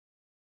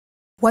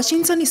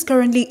Washington is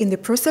currently in the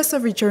process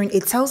of withdrawing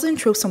 1,000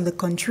 troops from the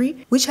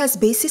country, which has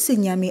bases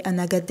in Niamey and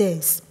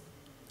Agadez.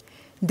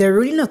 The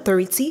ruling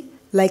authority,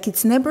 like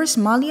its neighbors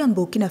Mali and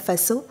Burkina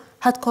Faso,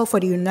 had called for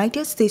the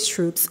United States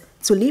troops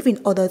to leave in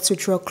order to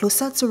draw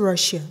closer to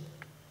Russia.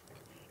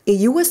 A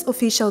U.S.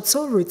 official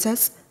told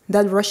Reuters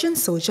that Russian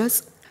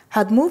soldiers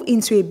had moved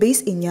into a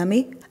base in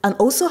Niamey and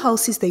also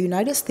houses the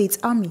United States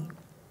Army.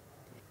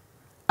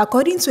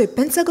 According to a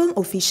Pentagon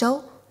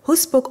official who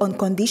spoke on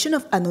condition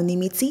of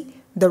anonymity,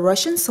 the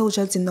Russian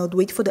soldiers did not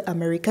wait for the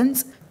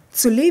Americans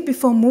to leave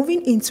before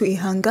moving into a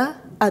hangar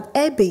at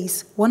Air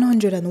Base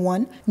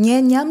 101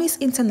 near Niamey's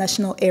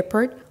International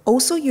Airport,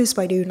 also used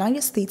by the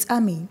United States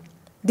Army.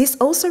 This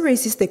also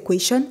raises the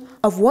question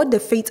of what the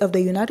fate of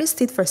the United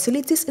States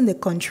facilities in the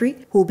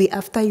country will be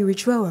after a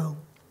withdrawal.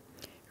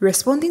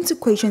 Responding to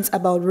questions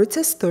about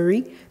Reuters'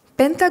 story,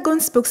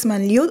 Pentagon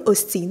spokesman Lloyd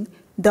Austin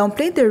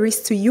downplayed the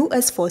risk to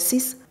U.S.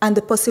 forces and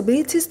the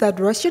possibilities that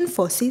Russian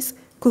forces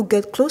could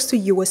get close to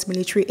U.S.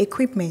 military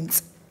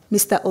equipment.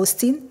 Mr.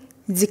 Austin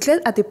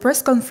declared at a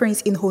press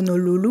conference in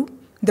Honolulu,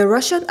 the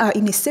Russians are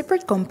in a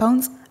separate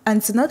compound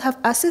and do not have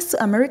access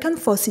to American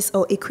forces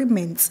or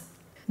equipment.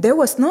 There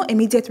was no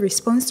immediate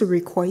response to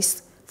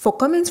requests for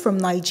comments from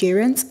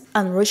Nigerians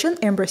and Russian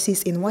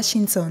embassies in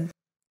Washington.